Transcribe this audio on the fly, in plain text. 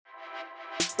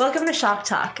Welcome to Shock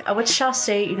Talk, a Wichita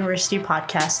State University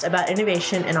podcast about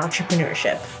innovation and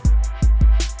entrepreneurship.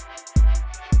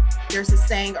 There's a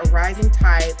saying, a rising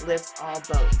tide lifts all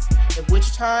boats. If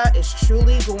Wichita is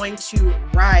truly going to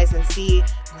rise and see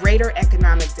greater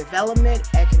economic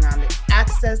development, economic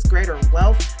access, greater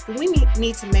wealth, then we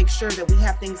need to make sure that we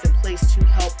have things in place to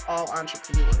help all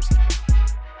entrepreneurs.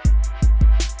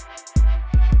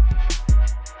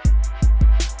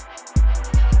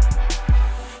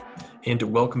 And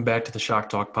welcome back to the Shock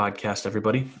Talk podcast,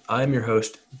 everybody. I'm your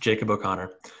host, Jacob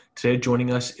O'Connor. Today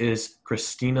joining us is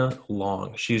Christina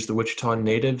Long. She's the Wichita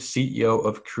native CEO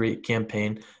of Create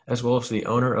Campaign, as well as the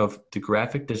owner of the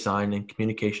graphic design and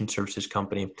communication services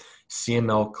company,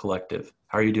 CML Collective.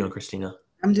 How are you doing, Christina?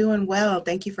 I'm doing well.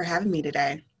 Thank you for having me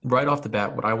today. Right off the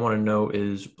bat, what I want to know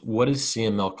is, what is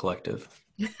CML Collective?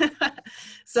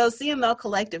 So CML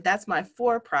Collective, that's my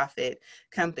for-profit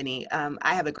company.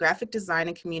 I have a graphic design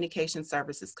and communication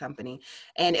services company,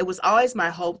 and it was always my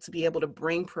hope to be able to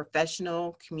bring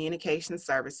professional communication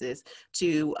services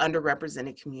to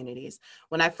underrepresented communities.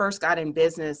 When I first got in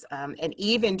business, and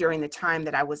even during the time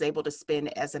that I was able to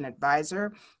spend as an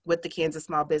advisor with the Kansas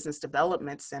Small Business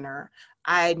Development Center,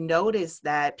 I noticed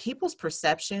that people's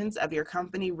perceptions of your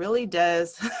company really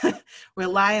does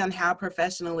rely on how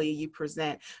professionally you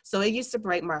present. So it used to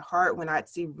break my heart when I'd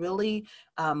see really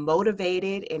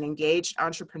motivated and engaged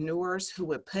entrepreneurs who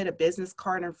would put a business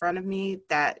card in front of me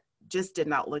that just did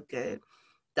not look good.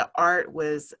 The art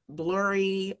was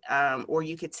blurry, or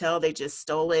you could tell they just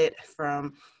stole it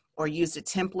from or used a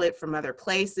template from other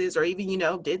places, or even,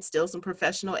 did steal some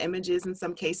professional images in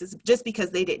some cases, just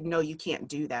because they didn't know you can't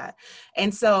do that.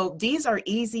 And so these are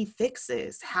easy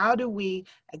fixes. How do we,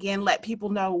 again, let people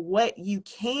know what you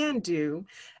can do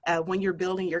when you're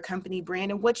building your company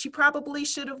brand and what you probably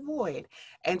should avoid?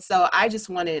 And so I just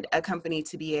wanted a company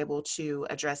to be able to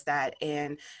address that.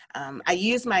 And I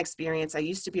used my experience. I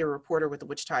used to be a reporter with the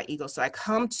Wichita Eagle. So I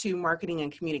come to marketing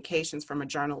and communications from a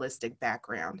journalistic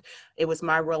background. It was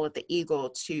my role at the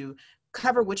Eagle to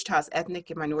cover Wichita's ethnic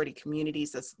and minority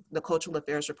communities as the cultural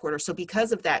affairs reporter. So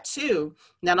because of that too,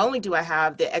 not only do I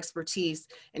have the expertise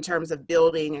in terms of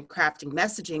building and crafting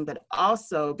messaging, but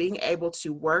also being able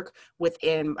to work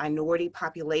within minority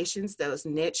populations, those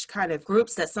niche kind of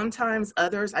groups that sometimes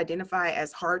others identify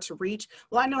as hard to reach.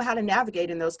 Well, I know how to navigate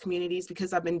in those communities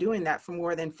because I've been doing that for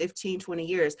more than 15, 20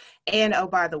 years. And oh,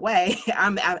 by the way,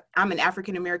 I'm an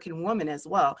African-American woman as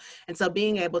well. And so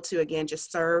being able to, again, just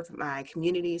serve my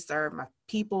community, serve my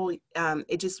people,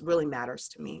 it just really matters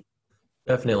to me.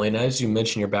 Definitely. And as you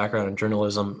mentioned your background in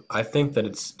journalism, I think that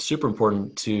it's super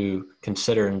important to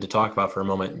consider and to talk about for a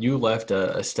moment. You left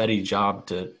a steady job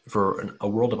for a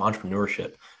world of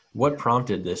entrepreneurship. What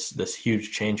prompted this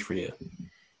huge change for you?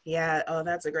 Yeah, oh,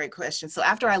 that's a great question. So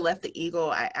after I left the Eagle,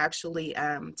 I actually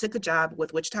took a job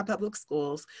with Wichita Public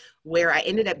Schools, where I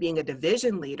ended up being a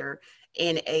division leader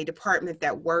in a department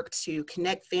that worked to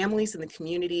connect families and the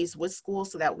communities with schools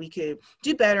so that we could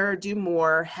do better, do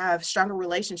more, have stronger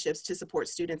relationships to support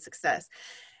student success.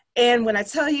 And when I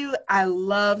tell you, I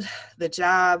loved the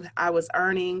job, I was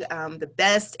earning the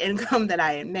best income that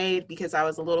I had made because I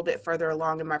was a little bit further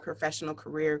along in my professional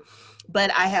career,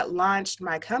 but I had launched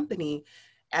my company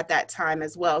at that time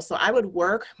as well. So I would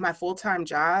work my full-time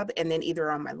job, and then either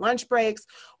on my lunch breaks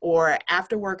or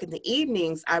after work in the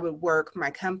evenings, I would work my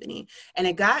company. And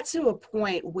it got to a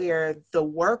point where the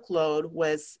workload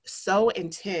was so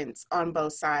intense on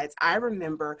both sides. I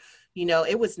remember,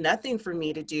 it was nothing for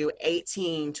me to do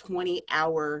 18,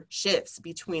 20-hour shifts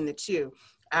between the two.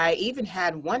 I even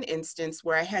had one instance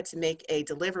where I had to make a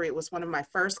delivery. It was one of my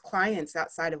first clients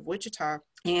outside of Wichita,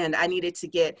 and I needed to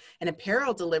get an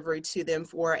apparel delivery to them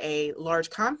for a large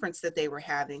conference that they were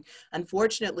having.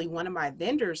 Unfortunately, one of my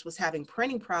vendors was having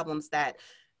printing problems that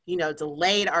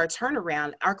delayed our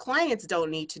turnaround. Our clients don't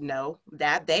need to know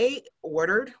that. They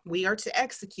ordered, we are to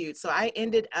execute. So I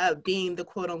ended up being the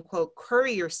quote unquote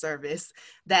courier service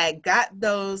that got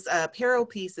those apparel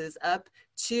pieces up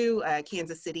to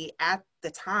Kansas City at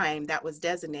the time that was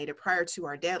designated prior to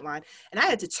our deadline. And I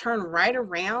had to turn right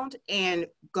around and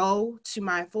go to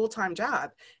my full-time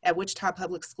job at Wichita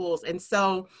Public Schools. And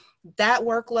so that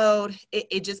workload,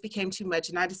 it just became too much.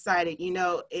 And I decided,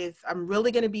 if I'm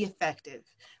really going to be effective,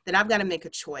 then I've got to make a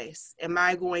choice. Am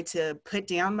I going to put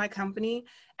down my company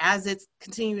as it's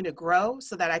continuing to grow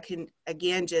so that I can,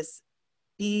 again, just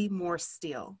be more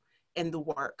still in the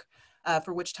work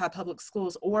for Wichita Public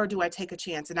Schools, or do I take a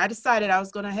chance? And I decided I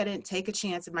was going to ahead and take a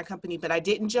chance in my company, but I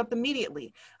didn't jump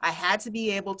immediately. I had to be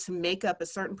able to make up a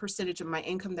certain percentage of my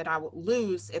income that I would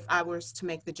lose if I was to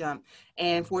make the jump.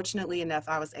 And fortunately enough,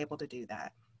 I was able to do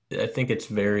that. I think it's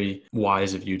very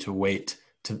wise of you to wait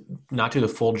to not do the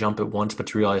full jump at once, but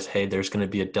to realize, hey, there's going to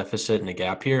be a deficit and a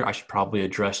gap here. I should probably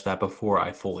address that before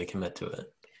I fully commit to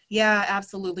it. Yeah,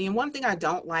 absolutely. And one thing I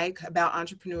don't like about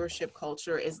entrepreneurship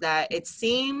culture is that it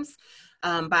seems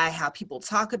by how people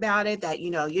talk about it that,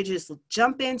 you just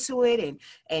jump into it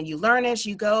and you learn as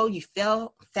you go. You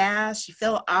fail fast, you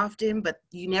fail often, but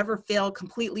you never fail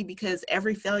completely because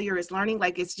every failure is learning.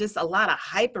 Like, it's just a lot of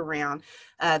hype around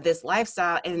this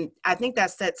lifestyle. And I think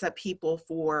that sets up people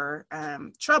for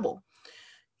trouble.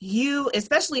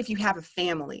 Especially if you have a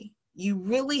family, you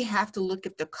really have to look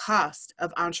at the cost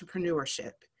of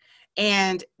entrepreneurship.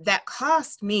 And that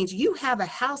cost means you have a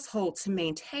household to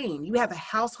maintain, you have a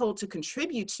household to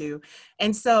contribute to.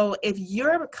 And so if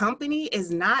your company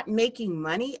is not making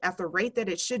money at the rate that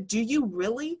it should, do you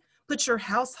really put your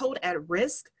household at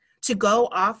risk to go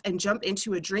off and jump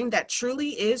into a dream that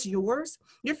truly is yours?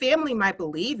 Your family might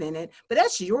believe in it, but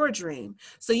that's your dream.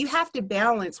 So you have to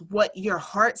balance what your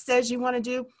heart says you want to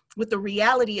do with the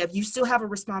reality of you still have a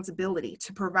responsibility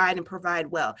to provide and provide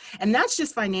well. And that's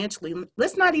just financially.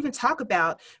 Let's not even talk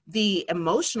about the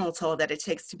emotional toll that it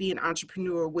takes to be an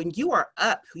entrepreneur. When you are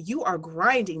up, you are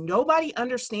grinding, nobody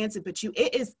understands it but you.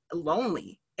 It is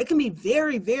lonely. It can be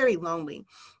very, very lonely.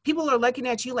 People are looking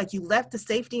at you like you left the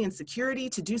safety and security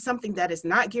to do something that is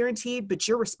not guaranteed, but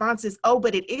your response is, oh,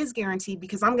 but it is guaranteed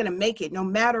because I'm going to make it no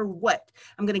matter what.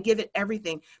 I'm going to give it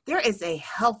everything. There is a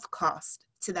health cost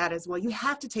to that as well. You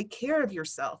have to take care of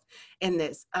yourself in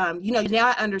this. Now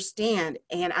I understand,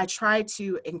 and I try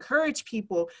to encourage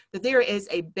people that there is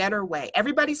a better way.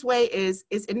 Everybody's way is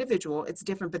individual, it's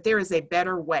different, but there is a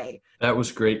better way. That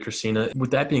was great, Christina.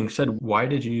 With that being said, why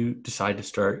did you decide to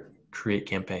start Create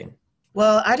Campaign?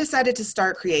 Well, I decided to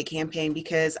start Create Campaign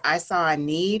because I saw a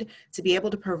need to be able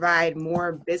to provide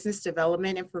more business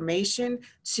development information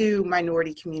to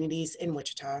minority communities in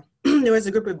Wichita. There was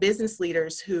a group of business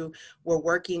leaders who were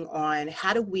working on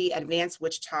how do we advance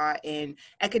Wichita in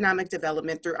economic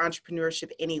development through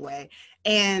entrepreneurship anyway.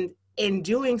 And in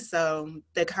doing so,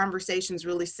 the conversations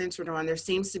really centered on there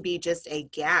seems to be just a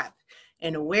gap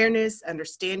in awareness,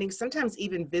 understanding, sometimes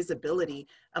even visibility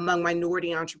among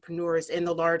minority entrepreneurs in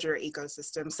the larger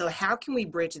ecosystem. So how can we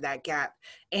bridge that gap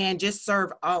and just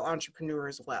serve all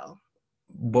entrepreneurs well?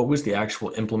 What was the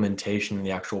actual implementation and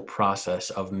the actual process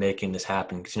of making this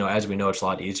happen? Because, as we know, it's a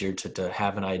lot easier to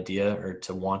have an idea or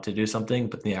to want to do something,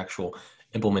 but the actual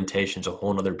implementation is a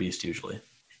whole nother beast usually.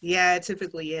 Yeah, it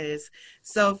typically is.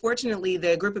 So fortunately,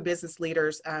 the group of business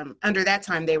leaders, under that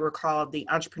time, they were called the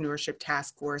Entrepreneurship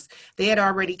Task Force. They had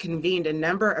already convened a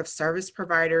number of service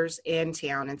providers in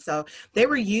town. And so they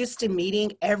were used to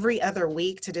meeting every other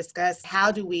week to discuss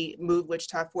how do we move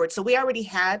Wichita forward. So we already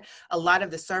had a lot of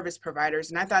the service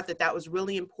providers. And I thought that that was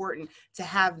really important to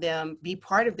have them be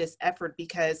part of this effort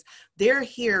because they're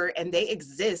here and they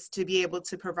exist to be able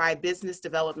to provide business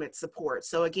development support.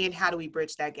 So again, how do we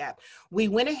bridge that gap? We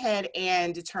went ahead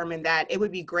and determined that it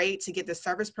would be great to get the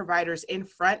service providers in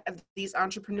front of these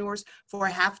entrepreneurs for a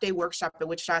half-day workshop at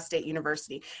Wichita State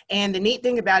University. And the neat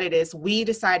thing about it is we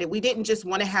decided we didn't just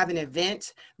want to have an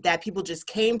event that people just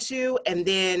came to and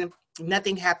then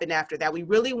nothing happened after that. We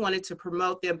really wanted to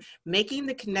promote them making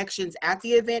the connections at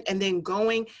the event and then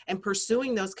going and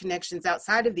pursuing those connections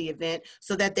outside of the event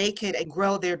so that they could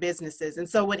grow their businesses. And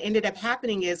so what ended up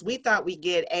happening is we thought we'd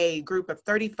get a group of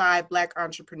 35 Black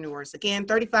entrepreneurs. Again,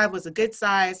 35 was a good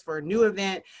size for a new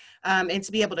event. And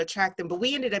to be able to attract them. But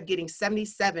we ended up getting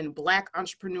 77 Black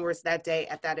entrepreneurs that day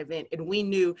at that event. And we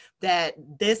knew that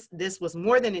this was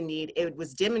more than a need. It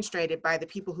was demonstrated by the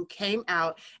people who came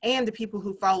out and the people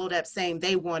who followed up saying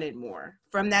they wanted more.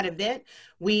 From that event,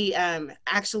 we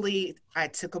I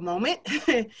took a moment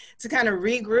to kind of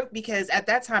regroup because at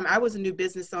that time I was a new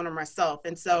business owner myself.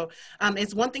 And so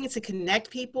it's one thing to connect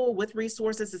people with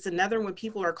resources. It's another when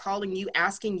people are calling you,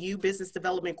 asking you business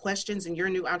development questions and you're a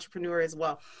new entrepreneur as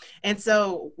well. And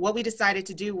so what we decided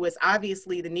to do was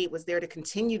obviously the need was there to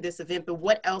continue this event, but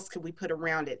what else could we put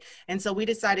around it? And so we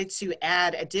decided to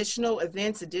add additional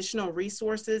events, additional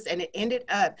resources, and it ended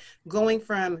up going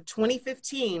from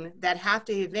 2015, that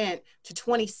half-day event, to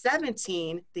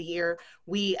 2017, the year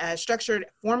we structured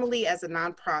formally as a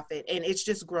nonprofit, and it's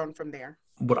just grown from there.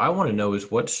 What I want to know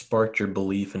is what sparked your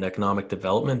belief in economic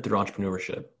development through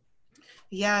entrepreneurship?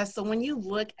 Yeah, so when you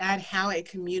look at how a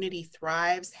community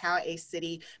thrives, how a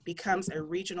city becomes a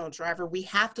regional driver, we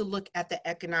have to look at the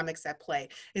economics at play.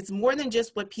 It's more than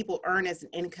just what people earn as an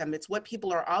income, it's what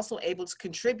people are also able to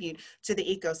contribute to the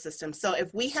ecosystem. So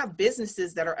if we have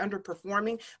businesses that are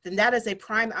underperforming, then that is a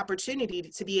prime opportunity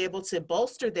to be able to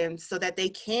bolster them so that they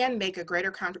can make a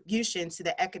greater contribution to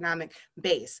the economic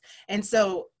base. And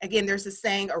so again, there's a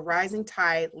saying, a rising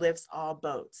tide lifts all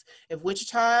boats. If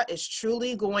Wichita is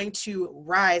truly going to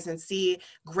rise and see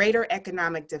greater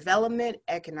economic development,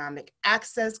 economic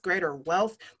access, greater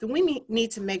wealth, then we need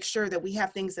to make sure that we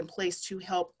have things in place to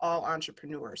help all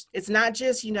entrepreneurs. It's not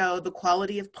just, the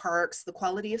quality of parks, the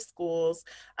quality of schools,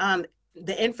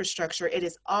 the infrastructure. It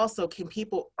is also, can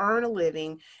people earn a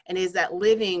living, and is that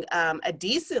living a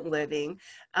decent living?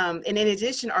 And in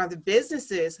addition, are the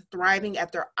businesses thriving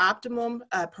at their optimum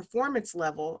performance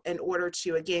level in order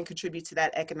to, again, contribute to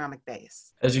that economic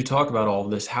base? As you talk about all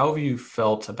of this, how have you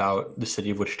felt about the city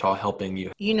of Wichita helping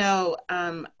you?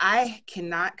 I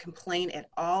cannot complain at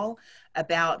all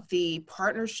about the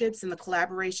partnerships and the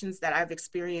collaborations that I've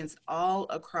experienced all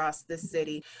across the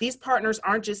city. These partners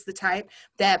aren't just the type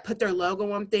that put their logo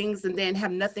on things and then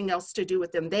have nothing else to do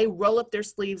with them. They roll up their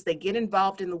sleeves, they get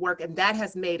involved in the work, and that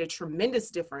has made a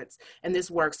tremendous difference in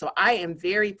this work. So I am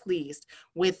very pleased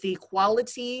with the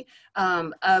quality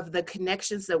of the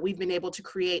connections that we've been able to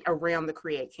create around the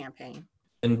Create campaign.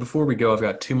 And before we go, I've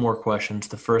got two more questions.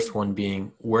 The first one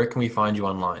being, where can we find you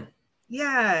online?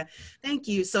 Yeah, thank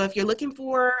you. So if you're looking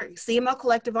for CML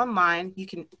Collective online, you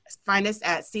can find us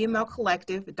at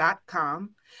cmlcollective.com.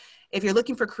 If you're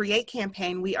looking for Create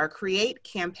Campaign, we are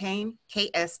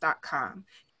createcampaignks.com.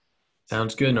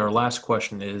 Sounds good. And our last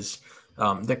question is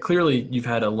that clearly you've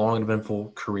had a long,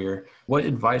 eventful career. What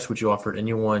advice would you offer to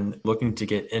anyone looking to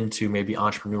get into maybe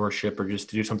entrepreneurship or just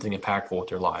to do something impactful with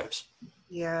their lives?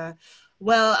 Yeah.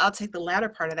 Well, I'll take the latter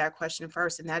part of that question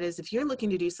first. And that is, if you're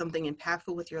looking to do something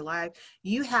impactful with your life,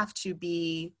 you have to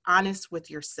be honest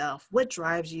with yourself. What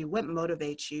drives you? What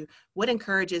motivates you? What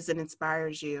encourages and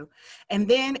inspires you? And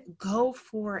then go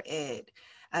for it.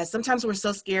 Sometimes we're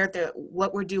so scared that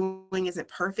what we're doing isn't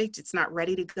perfect. It's not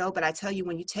ready to go. But I tell you,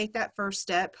 when you take that first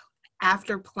step,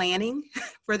 after planning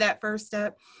for that first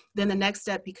step, then the next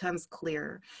step becomes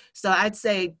clearer. So I'd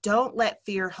say, don't let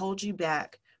fear hold you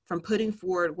back from putting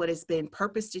forward what has been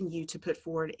purposed in you to put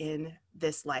forward in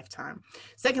this lifetime.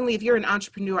 Secondly, if you're an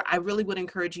entrepreneur, I really would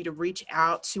encourage you to reach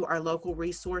out to our local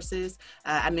resources.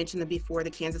 I mentioned them before: the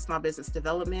Kansas Small Business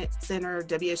Development Center,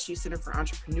 WSU Center for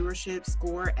Entrepreneurship,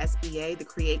 SCORE, SBA, the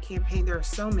Create Campaign. There are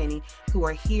so many who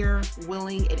are here,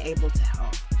 willing, and able to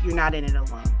help. You're not in it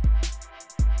alone.